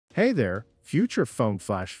Hey there, future phone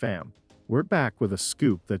flash fam. We're back with a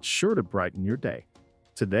scoop that's sure to brighten your day.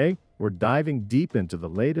 Today, we're diving deep into the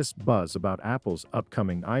latest buzz about Apple's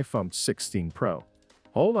upcoming iPhone 16 Pro.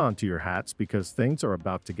 Hold on to your hats because things are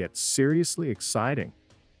about to get seriously exciting.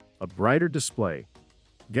 A brighter display.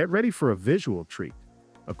 Get ready for a visual treat.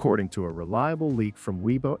 According to a reliable leak from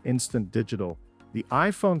Weibo Instant Digital, the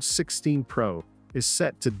iPhone 16 Pro is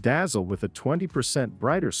set to dazzle with a 20%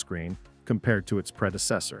 brighter screen compared to its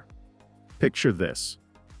predecessor. Picture this,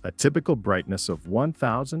 a typical brightness of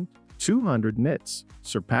 1,200 nits,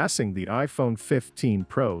 surpassing the iPhone 15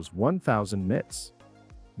 Pro's 1,000 nits.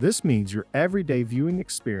 This means your everyday viewing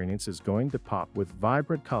experience is going to pop with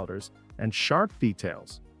vibrant colors and sharp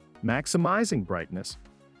details, maximizing brightness.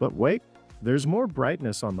 But wait, there's more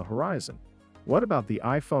brightness on the horizon. What about the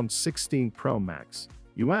iPhone 16 Pro Max,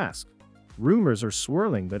 you ask? Rumors are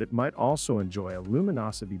swirling that it might also enjoy a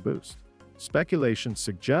luminosity boost. Speculation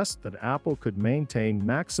suggests that Apple could maintain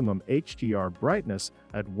maximum HDR brightness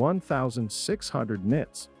at 1,600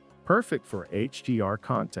 nits, perfect for HDR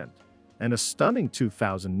content, and a stunning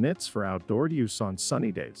 2,000 nits for outdoor use on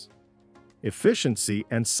sunny days. Efficiency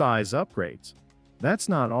and size upgrades. That's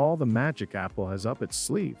not all the magic Apple has up its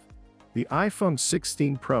sleeve. The iPhone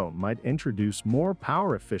 16 Pro might introduce more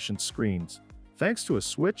power-efficient screens, thanks to a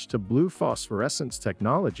switch to blue phosphorescence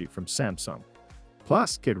technology from Samsung.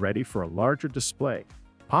 Plus, get ready for a larger display,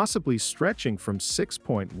 possibly stretching from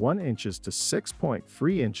 6.1 inches to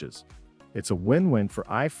 6.3 inches. It's a win-win for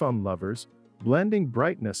iPhone lovers, blending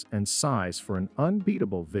brightness and size for an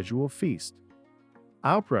unbeatable visual feast.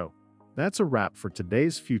 Outro. That's a wrap for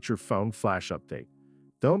today's Future Phone Flash Update.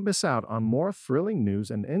 Don't miss out on more thrilling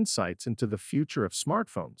news and insights into the future of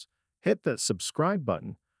smartphones. Hit that subscribe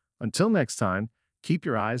button. Until next time, keep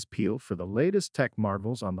your eyes peeled for the latest tech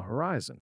marvels on the horizon.